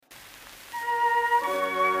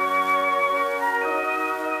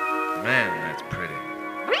Man, that's pretty.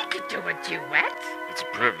 We could do a duet. It's a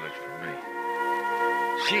privilege for me.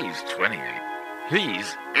 She's 28.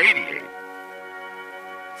 He's 88.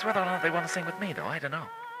 It's whether or not they want to sing with me, though. I don't know.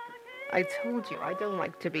 I told you I don't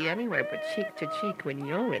like to be anywhere but cheek to cheek when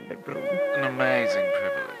you're in the room. An amazing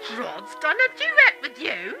privilege. Rod's done a duet with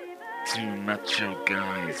you. Two macho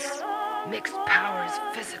guys. Mixed powers,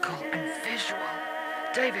 physical and visual.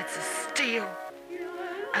 David's a steel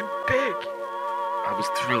and big. I was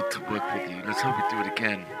thrilled to work with you. Let's hope we do it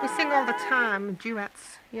again. We sing all the time,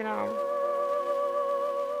 duets, you know.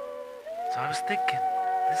 So I was thinking,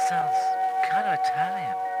 this sounds kind of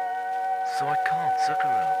Italian. So I called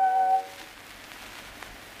Zucchero.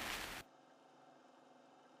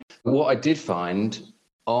 What I did find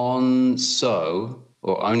on So,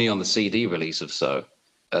 or only on the CD release of So,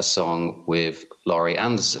 a song with Laurie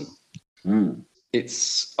Anderson.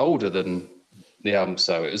 It's older than the album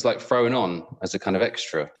So. It was like thrown on as a kind of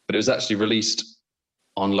extra, but it was actually released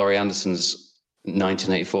on Laurie Anderson's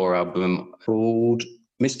 1984 album called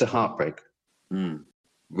Mr. Heartbreak,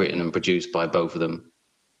 written and produced by both of them.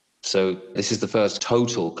 So this is the first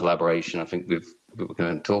total collaboration I think we're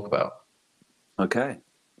going to talk about. Okay,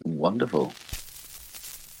 wonderful.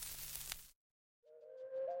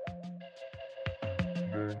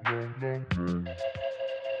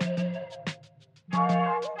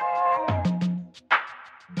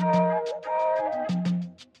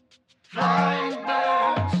 Flying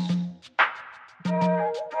birds,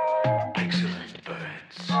 excellent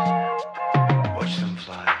birds. Watch them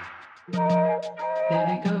fly. There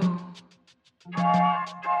they go.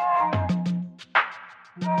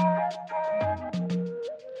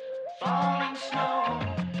 Falling snow.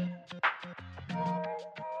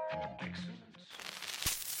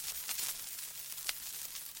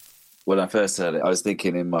 When I first heard it, I was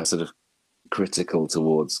thinking in my sort of critical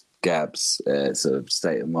towards Gab's sort of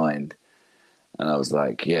state of mind. And I was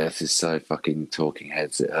like, yeah, this is so fucking Talking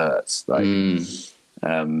Heads, it hurts. Like,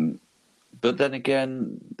 but then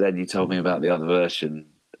again, then you told me about the other version.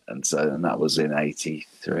 And that was in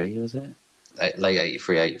 83, was it? Late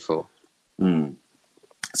 83, 84.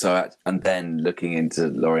 So, and then looking into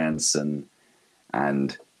Laurie Anderson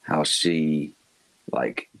and how she,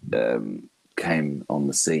 like, came on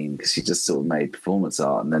the scene, because she just sort of made performance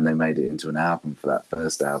art, and then they made it into an album for that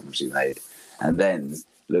first album she made. And then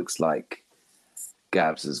looks like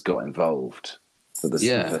Gabs has got involved for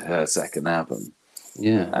her second album.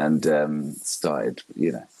 Yeah. And started,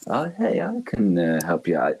 oh, hey, I can help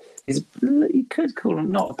you out. You could call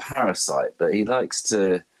him not a parasite, but he likes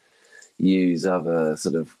to use other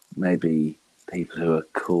sort of maybe people who are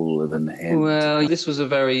cooler than him. Well, this was a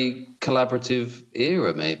very collaborative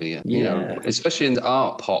era, maybe. You know, especially in the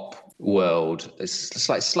art pop world. It's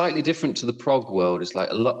like slightly different to the prog world. It's like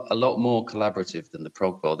a lot more collaborative than the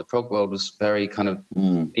prog world. The prog world was very kind of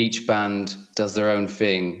each band does their own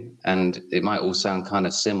thing, and it might all sound kind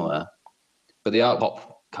of similar. But the art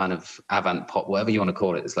pop kind of avant pop, whatever you want to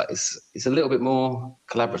call it, it's a little bit more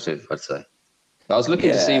collaborative, I'd say. I was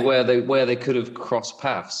looking to see where they could have crossed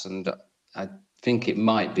paths, and I think it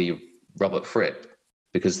might be Robert Fripp,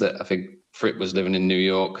 because I think Fripp was living in New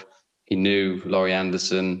York. He knew Laurie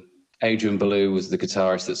Anderson. Adrian Belew was the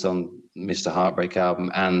guitarist that's on Mr. Heartbreak album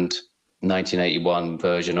and 1981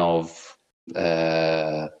 version of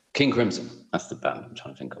King Crimson. That's the band I'm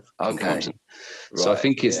trying to think of. Okay. Right, so I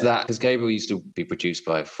think it's that, because Gabriel used to be produced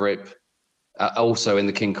by Fripp. Also in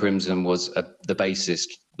the King Crimson was the bassist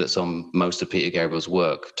that's on most of Peter Gabriel's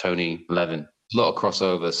work, Tony Levin. A lot of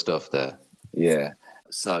crossover stuff there. Yeah.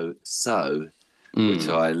 So which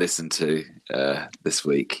I listened to this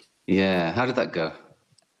week. Yeah. How did that go?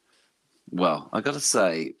 Well, I got to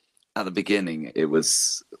say, at the beginning, it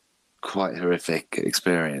was quite a horrific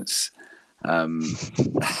experience.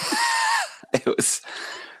 It was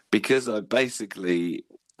because I basically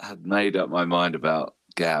had made up my mind about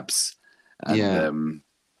Gabs. And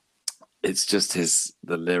it's just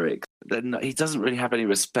the lyrics. He doesn't really have any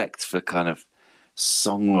respect for kind of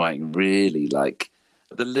songwriting, really. Like,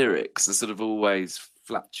 the lyrics are sort of always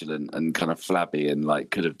flatulent and kind of flabby, and like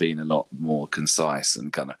could have been a lot more concise,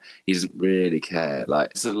 and kind of he doesn't really care.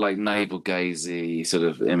 Like, sort of like navel gazy sort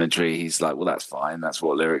of imagery. He's like, well, that's fine. That's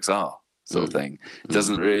what lyrics are, sort of thing.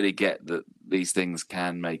 Doesn't really get that these things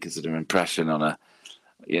can make a sort of impression on a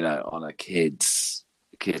kid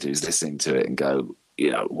who's listening to it and go,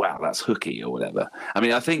 wow, that's hooky or whatever. I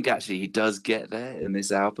mean, I think actually he does get there in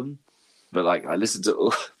this album, but like I listened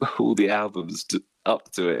to all the albums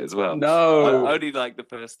up to it as well. No, only like the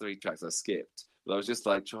first 3 tracks I skipped But I was just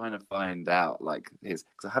like trying to find out like his,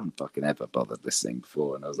 because I haven't fucking ever bothered listening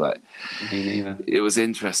before, and I was like, me neither. It was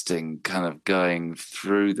interesting, kind of going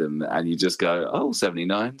through them, and you just go, "Oh,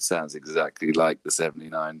 79 sounds exactly like the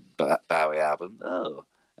 79 Bowie album." Oh,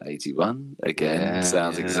 81 again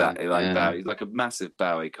sounds exactly like Bowie. He's like a massive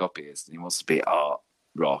Bowie copyist, and he wants to be art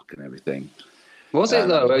rock and everything. Was it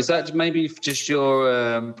though? Is that maybe just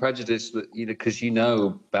your prejudice that because you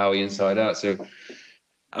know Bowie inside out? So,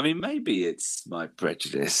 I mean, maybe it's my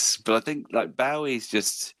prejudice, but I think like Bowie's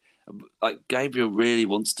just like Gabriel really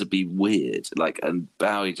wants to be weird, like, and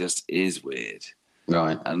Bowie just is weird,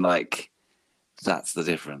 right? And like that's the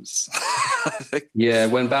difference. Yeah,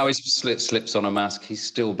 when Bowie slips on a mask, he's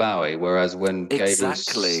still Bowie, whereas when Gabriel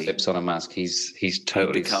Exactly. slips on a mask, he's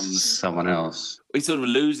totally becomes someone else. He sort of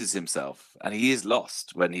loses himself, and he is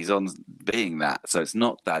lost when he's on being that. So it's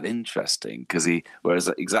not that interesting because whereas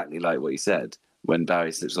exactly like what you said, when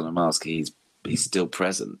Bowie slips on a mask, he's still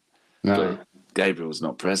present, but Gabriel's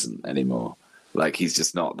not present anymore. Like he's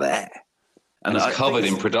just not there, and he's covered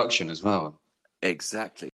in production as well.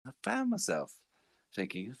 Exactly. I found myself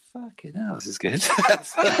thinking, fucking hell, this is good.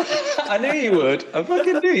 I knew you would. I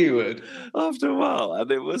fucking knew you would. After a while,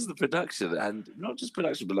 and it was the production, and not just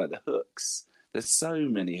production, but like the hooks. There's so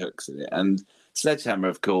many hooks in it, and Sledgehammer,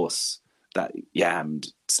 of course, that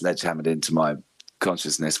sledgehammered into my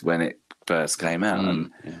consciousness when it first came out,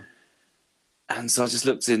 and so I just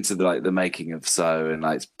looked into the making of So, and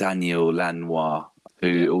like Daniel Lanois,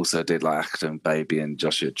 who also did like Acton Baby and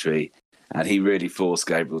Joshua Tree, and he really forced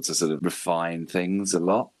Gabriel to sort of refine things a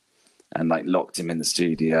lot, and like locked him in the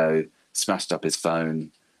studio, smashed up his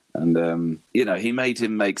phone. And, he made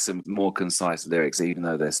him make some more concise lyrics, even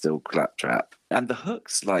though they're still claptrap. And the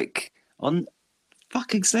hooks, like, on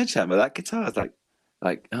fucking Sledgehammer, that guitar is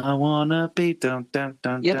like I wanna be dun dun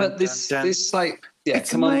dun. Yeah, dun, but this dun, like, yeah,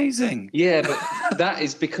 it's amazing. Yeah, but that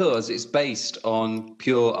is because it's based on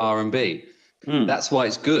pure R&B. That's why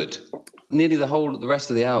it's good. Nearly the rest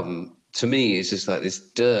of the album, to me, is just like this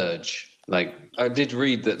dirge. Like, I did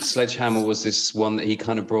read that Sledgehammer was this one that he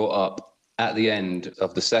kind of brought up at the end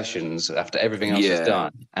of the sessions after everything else is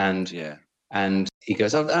done, and he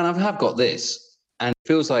goes, and I have got this, and it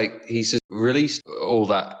feels like he's just released all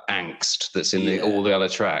that angst that's in all the other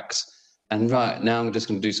tracks, and right now I'm just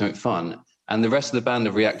going to do something fun, and the rest of the band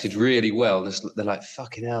have reacted really well. They're like,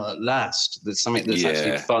 fucking hell, at last there's something that's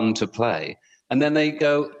actually fun to play, and then they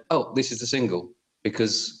go, oh, this is the single,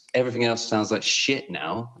 because everything else sounds like shit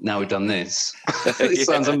now we've done this. It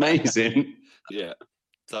sounds amazing. Yeah,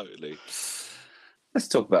 totally. Let's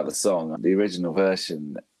talk about the song. The original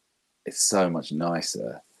version is so much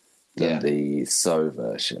nicer than the So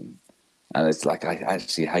version. And it's like, I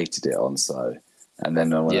actually hated it on So. And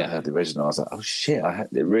then when I heard the original, I was like, oh shit,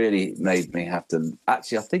 it really made me have to...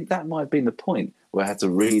 Actually, I think that might have been the point where I had to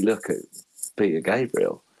re-look at Peter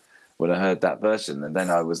Gabriel when I heard that version. And then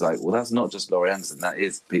I was like, well, that's not just Laurie Anderson, that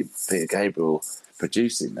is Peter Gabriel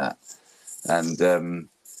producing that. And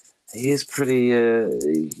he is pretty,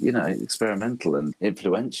 experimental and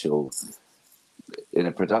influential in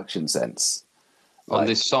a production sense. On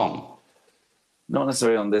this song? Not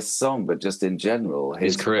necessarily on this song, but just in general.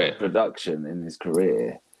 His career. Production in his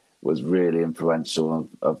career was really influential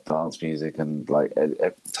of dance music and like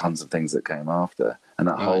tons of things that came after. And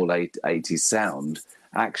that whole 80s sound,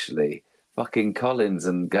 actually, fucking Collins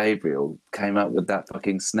and Gabriel came up with that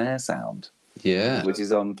fucking snare sound. Yeah. Which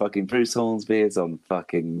is on fucking Bruce Hornsby, it's on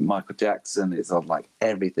fucking Michael Jackson, it's on like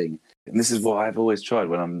everything. And this is what I've always tried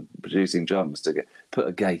when I'm producing drums, to put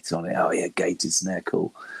a gate on it. Oh yeah, gated snare,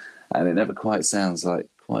 cool. And it never quite sounds like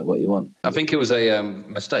quite what you want. I think it was a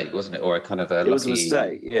mistake, wasn't it? Or a kind of a was a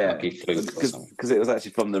mistake, yeah. Lucky fluke or something. Because it was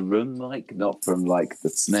actually from the room mic, not from like the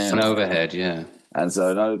snare. An overhead, yeah. And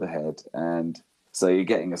so an overhead. And so you're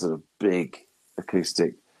getting a sort of big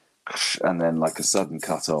acoustic and then like a sudden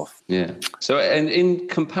cut off. Yeah. So and in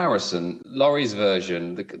comparison, Laurie's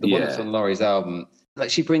version, the one that's on Laurie's album, like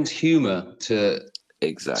she brings humour to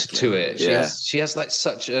it. She has like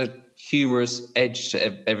such a humorous edge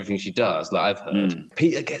to everything she does, like I've heard.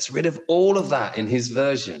 Peter gets rid of all of that in his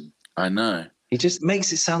version. I know. He just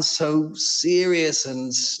makes it sound so serious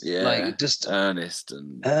and like just earnest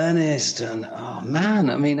and oh man,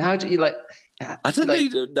 I mean, how do you like? I don't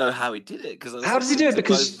even know how he did it, because how does he do it?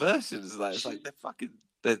 Because both versions, it's like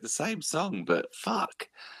they're the same song, but fuck,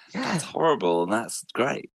 that's horrible and that's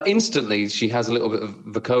great. Instantly, she has a little bit of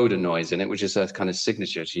vocoder noise in it, which is her kind of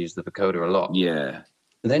signature. She uses the vocoder a lot. Yeah.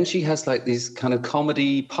 And then she has like these kind of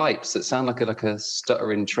comedy pipes that sound like a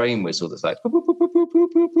stuttering train whistle that's like. Boop, boop, boop, boop, boop,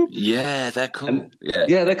 boop, boop. Yeah, they're cool. And,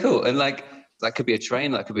 yeah, they're cool. And like that could be a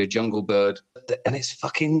train, that could be a jungle bird, and it's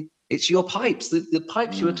it's your pipes. The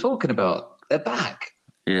pipes you were talking about, they're back.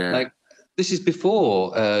 Yeah. Like, this is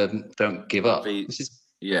before Don't Give Up.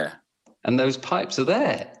 Yeah. And those pipes are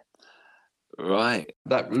there. Right.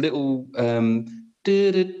 That little is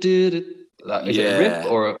it a riff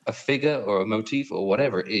or a figure or a motif or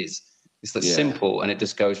whatever it is? It's that simple, and it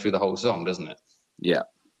just goes through the whole song, doesn't it? Yeah.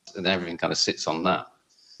 And everything kind of sits on that.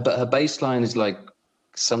 But her bass line is like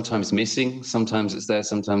sometimes missing, sometimes it's there,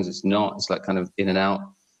 sometimes it's not. It's like kind of in and out.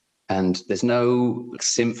 And there's no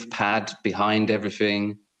synth pad behind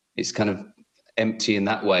everything. It's kind of empty in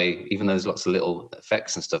that way, even though there's lots of little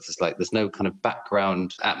effects and stuff. It's like there's no kind of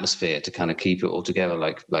background atmosphere to kind of keep it all together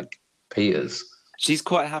like Peter's. She's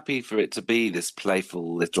quite happy for it to be this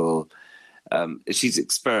playful little... she's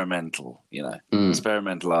experimental,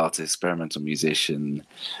 experimental artist, experimental musician,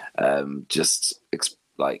 just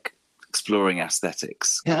exploring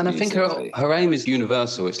aesthetics. Yeah, and I think her aim is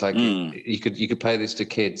universal. It's like you could play this to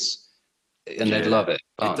kids and they'd love it.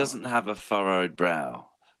 It doesn't have a furrowed brow,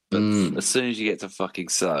 but as soon as you get to fucking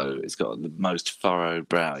So, it's got the most furrowed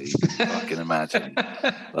brow you can fucking imagine.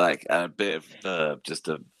 Like a bit of verb just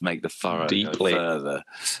to make the furrow deeply go further.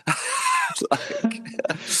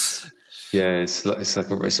 Yeah, it's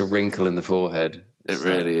a wrinkle in the forehead. It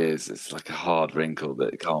really is. It's like a hard wrinkle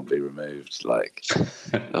that can't be removed. Like,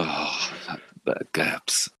 that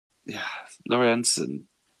gaps. Yeah, Laurie Anderson.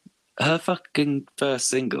 Her fucking first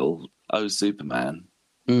single, "Oh Superman,"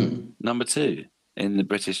 number 2 in the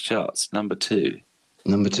British charts. Number 2,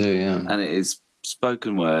 yeah. And it is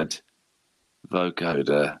spoken word,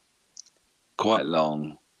 vocoder, quite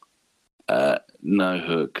long, no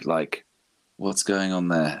hook. Like, what's going on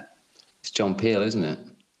there? It's John Peel, isn't it?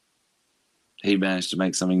 He managed to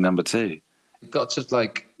make something number 2. It got to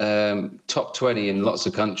top 20 in lots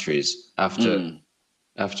of countries after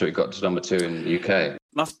it got to number 2 in the UK.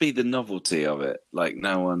 Must be the novelty of it. Like,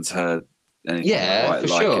 no one's heard anything quite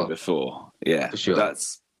like it before. Yeah, for sure.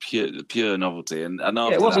 That's pure novelty. And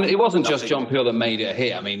after it wasn't just John Peel that made it a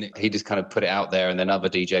hit. I mean, he just kind of put it out there, and then other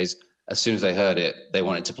DJs, as soon as they heard it, they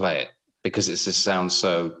wanted to play it because it just sounds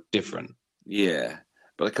so different. Yeah.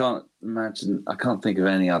 But I can't think of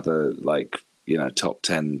any other, top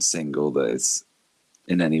 10 single that is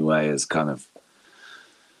in any way as kind of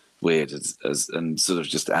weird as and sort of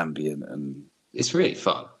just ambient. And it's really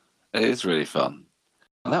fun. It is really fun.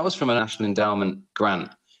 That was from a National Endowment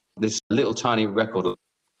grant. This little tiny record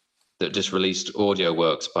that just released audio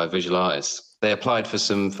works by visual artists. They applied for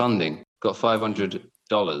some funding, got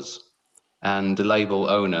 $500, and the label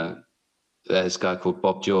owner, this guy called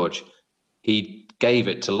Bob George, he gave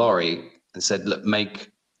it to Laurie and said, look,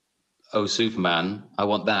 make Oh Superman. I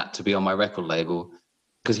want that to be on my record label,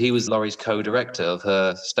 because he was Laurie's co-director of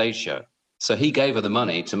her stage show. So he gave her the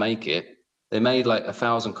money to make it. They made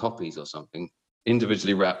 1,000 copies or something,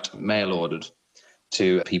 individually wrapped, mail ordered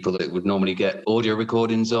to people that would normally get audio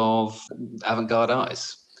recordings of avant-garde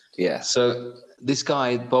artists. Yeah. So this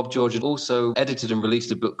guy, Bob George, had also edited and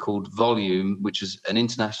released a book called Volume, which is an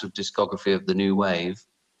international discography of the new wave.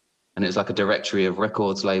 And it's like a directory of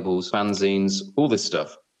records, labels, fanzines, all this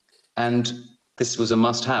stuff. And this was a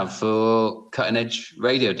must-have for cutting-edge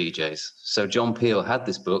radio DJs. So John Peel had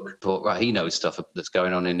this book, thought, right, he knows stuff that's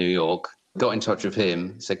going on in New York, got in touch with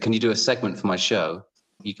him, said, can you do a segment for my show?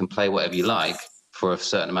 You can play whatever you like for a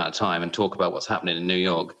certain amount of time and talk about what's happening in New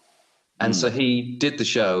York. And so he did the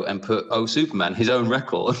show and put Oh Superman, his own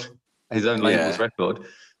record, his own label's record,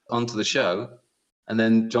 onto the show. And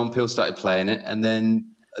then John Peel started playing it, and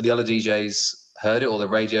then the other DJs heard it, or the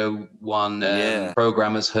Radio 1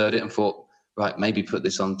 programmers heard it and thought, right, maybe put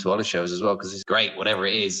this on to other shows as well, because it's great, whatever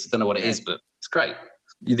it is. Don't know what it is, but it's great.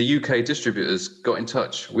 The UK distributors got in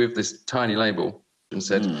touch with this tiny label and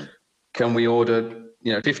said, can we order,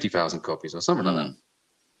 50,000 copies or something like that?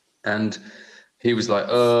 And he was like,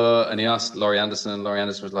 and he asked Laurie Anderson, and Laurie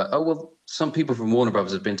Anderson was like, oh, well, some people from Warner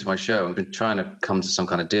Brothers have been to my show and been trying to come to some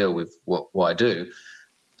kind of deal with what I do.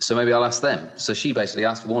 So maybe I'll ask them. So she basically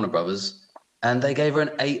asked Warner Brothers, and they gave her an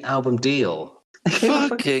 8-album deal.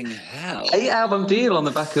 Fucking hell. 8-album deal on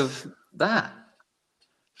the back of that.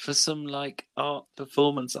 For some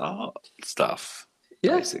performance art stuff,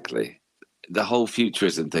 yeah. Basically. The whole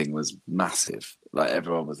futurism thing was massive. Like,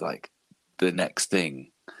 everyone was like, the next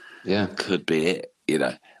thing could be it.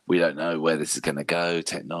 We don't know where this is going to go.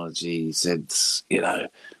 Technology, since,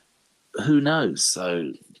 who knows?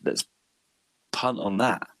 So let's punt on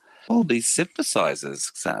that. All these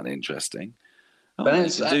synthesizers sound interesting. But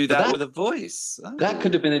you can do that with a voice. Oh. That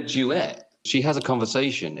could have been a duet. She has a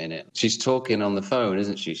conversation in it. She's talking on the phone,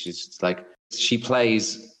 isn't she? She's like, she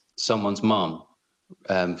plays someone's mum,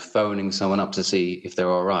 phoning someone up to see if they're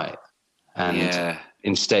all right. And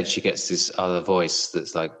instead she gets this other voice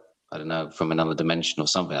that's like, I don't know, from another dimension or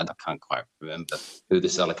something. I can't quite remember who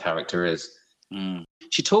this other character is.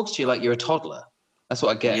 She talks to you like you're a toddler. That's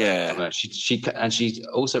what I get. Yeah. She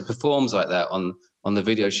also performs like that on the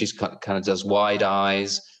video. She's kind of does wide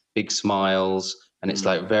eyes, big smiles, and it's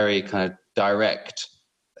like very kind of direct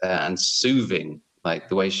and soothing, like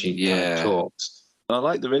the way she kind of talks. I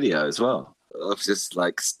like the video as well. I was just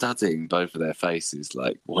like studying both of their faces.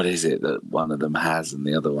 Like, what is it that one of them has and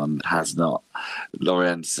the other one has not? Laurie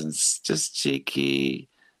Anderson's just cheeky.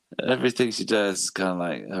 Everything she does is kind of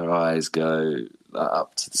like her eyes go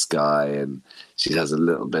up to the sky, and she has a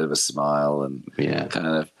little bit of a smile, and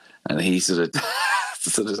and he sort of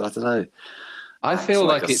I don't know. I feel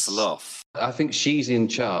like a it's sloth. I think she's in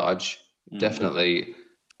charge, definitely.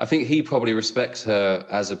 I think he probably respects her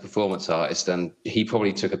as a performance artist, and he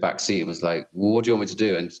probably took a back seat and was like, well, what do you want me to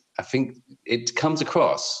do? And I think it comes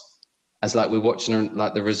across as like we're watching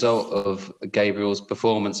like the result of Gabriel's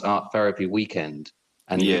performance art therapy weekend.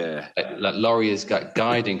 And like Laurie is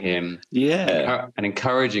guiding him and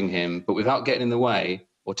encouraging him, but without getting in the way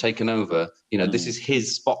or taking over. You know, this is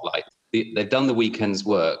his spotlight. They've done the weekend's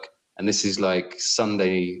work, and this is like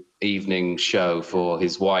Sunday evening show for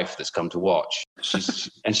his wife that's come to watch.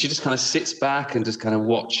 And she just kind of sits back and just kind of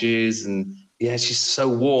watches, and she's so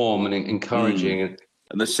warm and encouraging.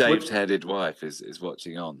 And the shaved-headed wife is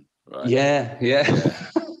watching on, right? Yeah.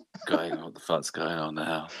 Going, what the fuck's going on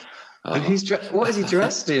now? Oh. And what is he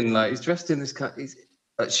dressed in? Like, he's dressed in this kind.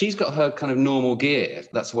 She's got her kind of normal gear.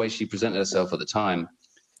 That's the way she presented herself at the time,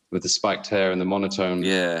 with the spiked hair and the monotone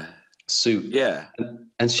suit. Yeah,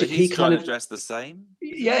 and he kind of dressed the same.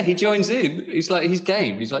 Yeah, he joins in. He's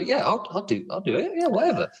game. He's like, yeah, I'll do it. Yeah,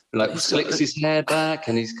 whatever. And like slicks his hair back,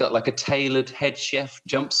 and he's got like a tailored head chef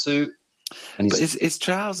jumpsuit. And his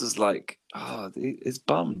trousers, like, his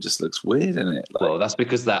bum just looks weird in it. Like, well, that's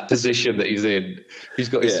because that position that he's in. He's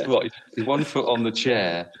got his 1 foot on the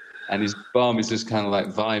chair, and his bum is just kind of like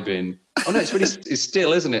vibing. Oh no, it's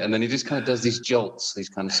still, isn't it? And then he just kind of does these jolts, these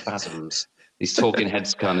kind of spasms, these talking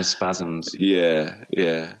heads kind of spasms. Yeah.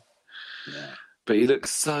 But he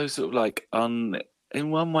looks so sort of like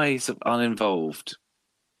in one way sort of uninvolved.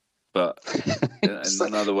 But in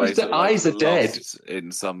another way, the eyes are dead. In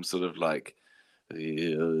some sort of like,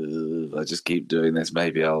 I just keep doing this.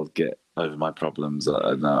 Maybe I'll get over my problems.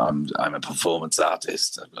 I'm a performance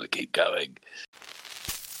artist. I've got to keep going.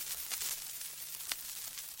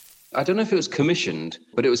 I don't know if it was commissioned,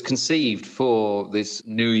 but it was conceived for this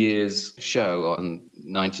New Year's show on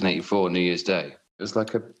 1984 New Year's Day. It was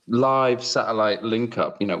like a live satellite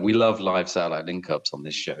link-up. You know, we love live satellite link-ups on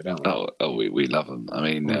this show, don't we? Oh, we love them. I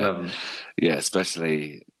mean, we love them. Yeah,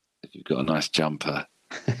 especially if you've got a nice jumper.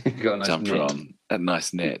 You've got a nice jumper knit on, a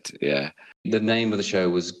nice knit, yeah. The name of the show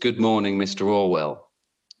was Good Morning, Mr. Orwell.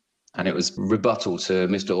 And it was rebuttal to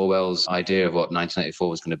Mr. Orwell's idea of what 1984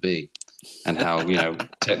 was going to be, and how,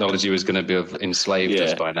 technology was going to be enslaved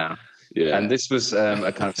us by now. Yeah. And this was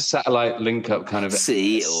a kind of satellite link-up kind of...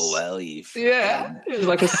 See, Orwell, you've... Yeah, it was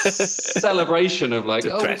like a celebration of like, we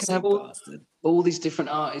can have all these different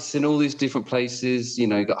artists in all these different places. You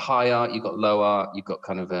know, you've got high art, you've got low art, you've got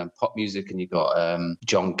kind of pop music, and you've got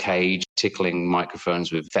John Cage tickling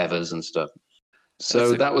microphones with feathers and stuff.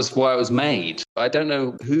 So that was why it was made. I don't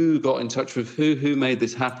know who got in touch with who made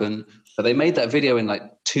this happen, but they made that video in like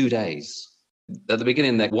 2 days. At the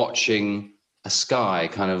beginning, they're watching a sky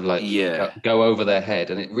kind of like go over their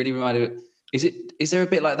head, and it really reminded me. Is there a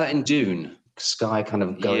bit like that in Dune? Sky kind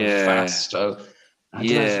of going fast.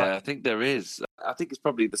 I think there is. I think it's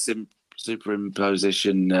probably the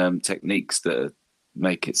superimposition techniques that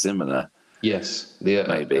make it similar. Yes,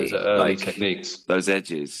 maybe those early techniques. Those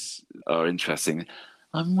edges are interesting.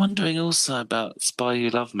 I'm wondering also about Spy Who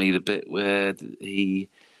Loved Me, the bit where they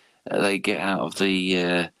get out of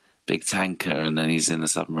the big tanker, and then he's in the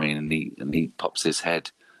submarine, and he pops his head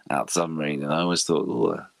out the submarine, and I always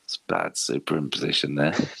thought, it's bad superimposition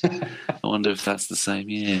there. I wonder if that's the same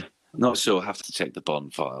year. Not sure. Have to check the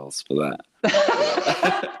Bond files for that.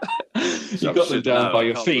 You got them down by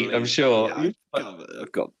your feet, I'm sure. Yeah,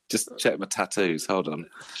 I've got just check my tattoos. Hold on.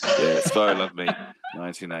 Yeah, Spy Who Loved Me,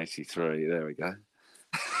 1983. There we go.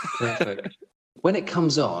 Perfect. When it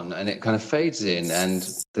comes on and it kind of fades in, and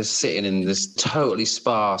they're sitting in this totally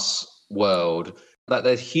sparse world, like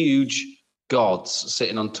they're huge gods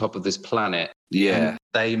sitting on top of this planet. Yeah. And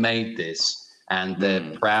they made this, and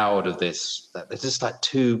they're proud of this. They're just like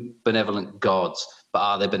two benevolent gods. But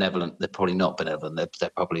are they benevolent? They're probably not benevolent. They're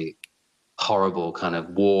probably horrible kind of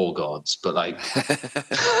war gods. But like,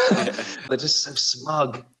 they're just so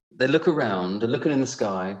smug. They look around, they're looking in the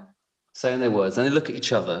sky, saying their words, and they look at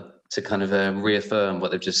each other. to kind of reaffirm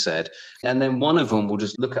what they've just said. And then one of them will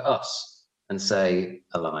just look at us and say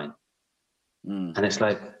a line. And it's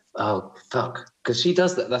like, oh, fuck. Because she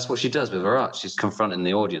does that. That's what she does with her art. She's confronting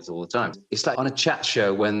the audience all the time. It's like on a chat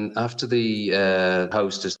show when after the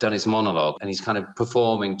host has done his monologue and he's kind of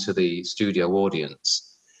performing to the studio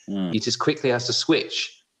audience, he just quickly has to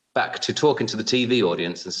switch back to talking to the TV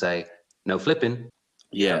audience and say, no flipping.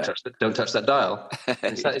 Yeah. Don't touch that dial.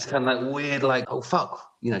 It's kind of like weird, like, oh,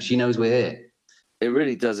 fuck. She knows we're here. It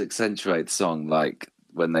really does accentuate the song, like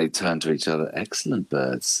when they turn to each other, excellent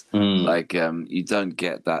birds. Like, you don't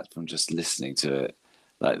get that from just listening to it,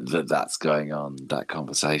 like that's going on, that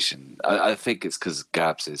conversation. I think it's because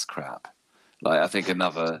Gabs is crap. Like, I think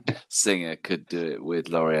another singer could do it with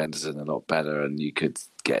Laurie Anderson a lot better, and you could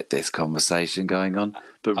get this conversation going on.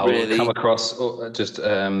 But really, come across just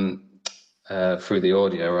through the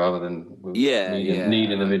audio rather than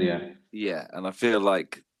needing the video. Yeah, and I feel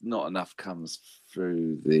like not enough comes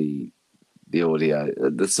through the audio,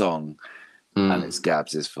 the song, and it's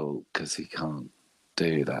Gabs' fault because he can't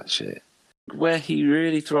do that shit. Where he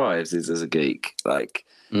really thrives is as a geek, like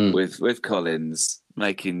with Collins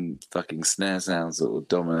making fucking snare sounds that will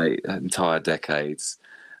dominate entire decades,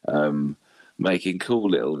 making cool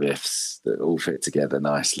little riffs that all fit together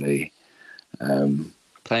nicely.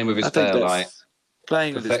 Playing with his Fairlight.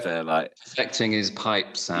 Perfecting his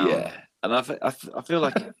pipe sound. Yeah, and I feel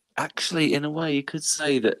like actually, in a way, you could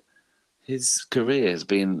say that his career has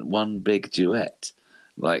been one big duet.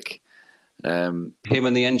 Like him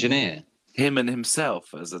and the engineer. Him and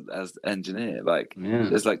himself as engineer. Like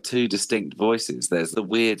there's like two distinct voices. There's the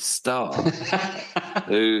weird star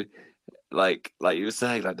who like you were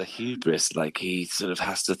saying, like the hubris, like he sort of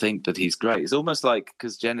has to think that he's great. It's almost like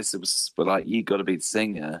because Genesis were like, you got to be the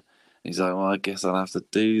singer. He's like, well, I guess I'll have to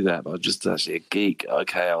do that, but I'm just actually a geek.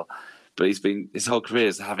 Okay, but he's been his whole career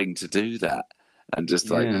is having to do that, and just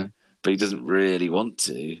like, but he doesn't really want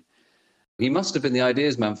to. He must have been the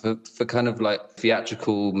ideas man for kind of like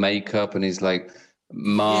theatrical makeup and his like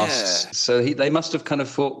masks. Yeah. So they must have kind of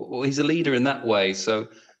thought, well, he's a leader in that way. So,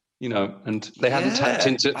 and they hadn't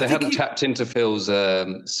tapped into Phil's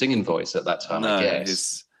singing voice at that time. No, I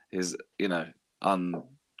guess his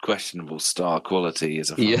unquestionable star quality is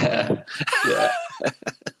a front man.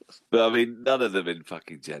 But I mean, none of them in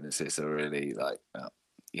fucking Genesis are really like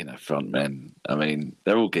front men. I mean,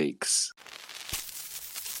 they're all geeks.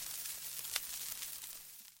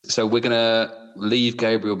 So we're gonna leave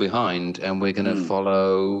Gabriel behind, and we're gonna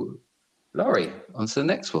follow Laurie on to the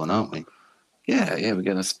next one, aren't we? Yeah, we're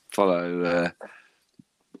gonna follow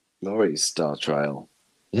Laurie's star trail.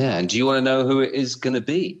 Yeah, and do you want to know who it is going to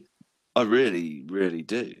be? I really, really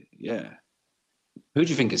do. Yeah. Who do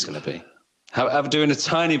you think it's going to be? I'm doing a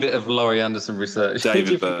tiny bit of Laurie Anderson research.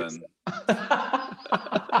 David Byrne.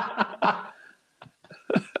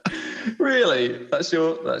 Really? That's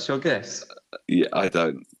your guess? Yeah, I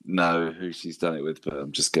don't know who she's done it with, but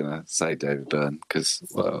I'm just going to say David Byrne because.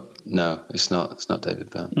 Well, no, it's not. It's not David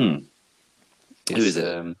Byrne. Who is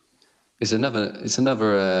it? It's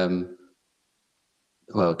another.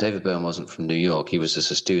 Well, David Byrne wasn't from New York. He was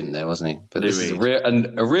just a student there, wasn't he? But this is a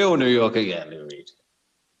real New Yorker. Yeah, Lou Reed.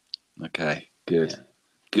 Okay, good. Yeah.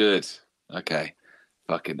 Good. Okay.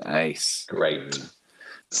 Fucking ace. Great.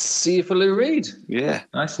 See you for Lou Reed. Yeah.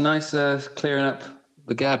 Nice clearing up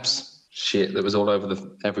the Gabs shit that was all over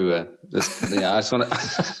everywhere. I just want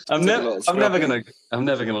to. I'm never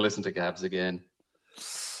gonna listen to Gabs again.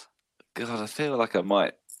 God, I feel like I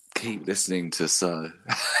might keep listening to So.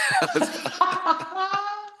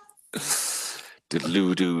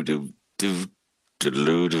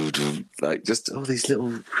 Like just all these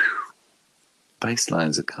little bass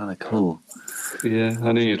lines are kind of cool. Yeah,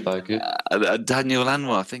 I knew you'd like it. Daniel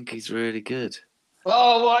Anwar, I think he's really good.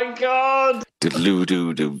 Oh my god!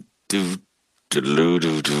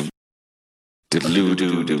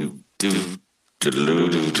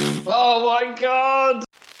 Oh my god!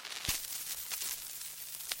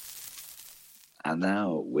 And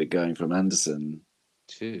now we're going from Anderson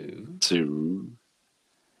to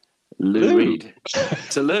Lou Reed.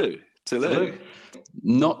 to Lou.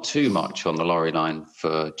 Not too much on the Laurie line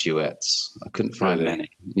for duets. I couldn't find many.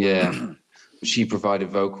 Yeah. She provided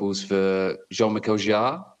vocals for Jean-Michel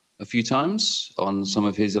Jarre a few times on some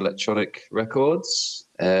of his electronic records.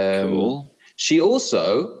 Cool. She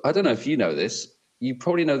also, I don't know if you know this, you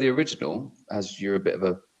probably know the original, as you're a bit of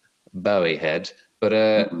a Bowie head,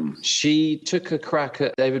 but she took a crack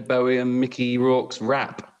at David Bowie and Mickey Rourke's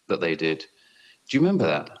rap that they did. Do you remember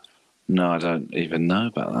that? No, I don't even know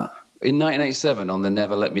about that. In 1987, on the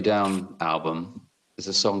Never Let Me Down album, there's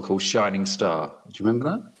a song called Shining Star. Do you remember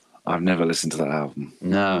that? I've never listened to that album.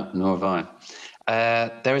 No, nor have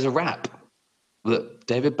I. There is a rap that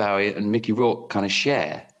David Bowie and Mickey Rourke kind of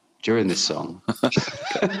share during this song.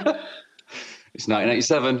 It's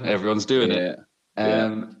 1987. Everyone's doing it.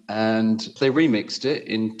 And they remixed it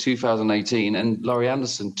in 2018, and Laurie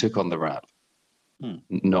Anderson took on the rap.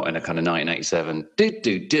 Not in a kind of 1987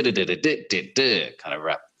 kind of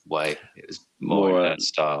rap way. It was more in that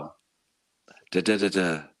style. Yeah.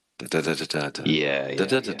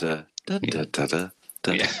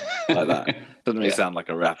 Like that. Doesn't really sound like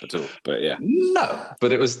a rap at all, but yeah. No,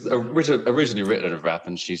 but it was originally written as rap,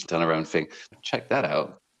 and she's done her own thing. Check that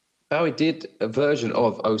out. Bowie did a version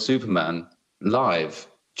of Oh Superman live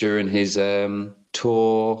during his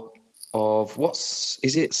tour of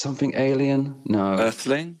is it something alien? No.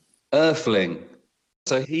 Earthling.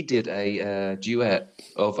 So he did a duet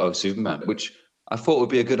of Oh Superman, which I thought would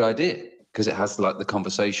be a good idea because it has like the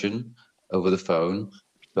conversation over the phone.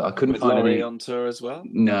 But I couldn't find Laurie any on tour as well.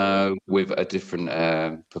 No, with a different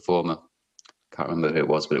performer. Can't remember who it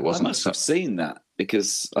was, but it wasn't. I must have seen that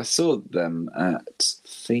because I saw them at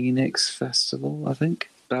Phoenix Festival, I think,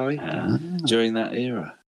 Bowie, during that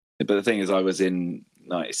era. But the thing is, I was in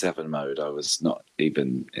 97 mode. I was not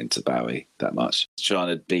even into Bowie that much. He's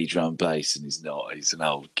trying to be drum bass, and he's not. He's an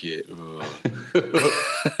old kid.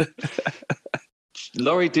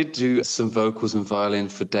 Laurie did do some vocals and violin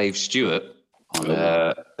for Dave Stewart on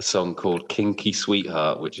a song called Kinky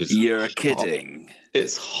Sweetheart, which is... You're kidding.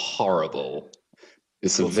 It's horrible.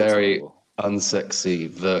 It's a very unsexy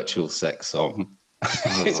virtual sex song.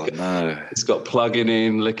 Oh, no. It's got plugging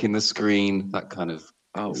in, licking the screen, that kind of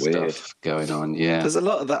stuff going on, yeah. There's a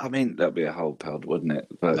lot of that. I mean, that'd be a whole pod, wouldn't it?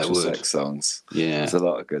 Virtual sex songs. Yeah. There's a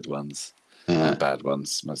lot of good ones. And bad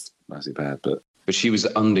ones, mostly bad, but she was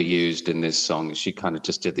underused in this song. She kind of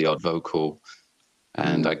just did the odd vocal.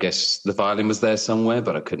 And I guess the violin was there somewhere,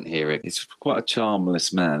 but I couldn't hear it. He's quite a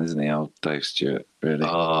charmless man, isn't he, old Dave Stewart, really?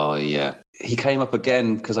 Oh, yeah. He came up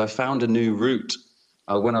again because I found a new route.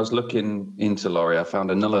 When I was looking into Laurie, I found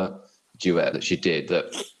another duet that she did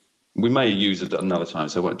that we may use it another time,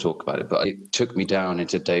 so I won't talk about it. But it took me down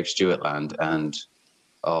into Dave Stewart land, and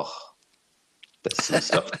there's some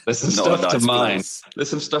stuff. There's some stuff to mine. There's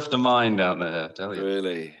some stuff to mine down there, I tell you.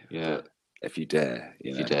 Really? Yeah. But if you dare,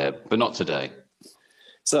 if you dare, but not today.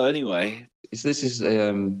 So anyway, this is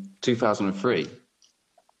 2003.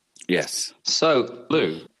 Yes. So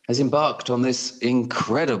Lou has embarked on this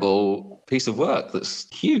incredible piece of work that's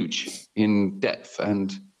huge in depth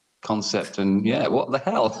and concept, and what the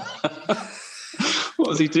hell? What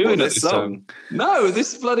was he doing at this song? No,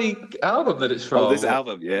 this bloody album that it's from. Oh, this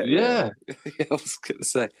album, yeah. Yeah. I was going to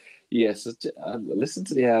say, yes, I listened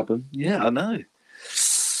to the album. Yeah, I know.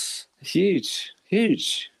 Huge.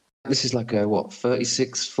 This is like a,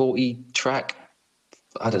 36, 40 track?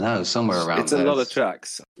 I don't know, somewhere around It's a lot of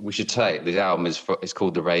tracks. We should say the album is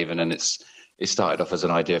called The Raven, and it started off as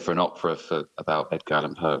an idea for an opera about Edgar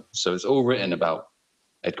Allan Poe. So it's all written about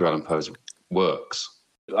Edgar Allan Poe's works.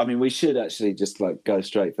 I mean, we should actually just go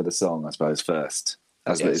straight for the song, I suppose, first.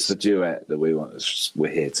 It's the duet that we're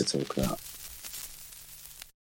here to talk about.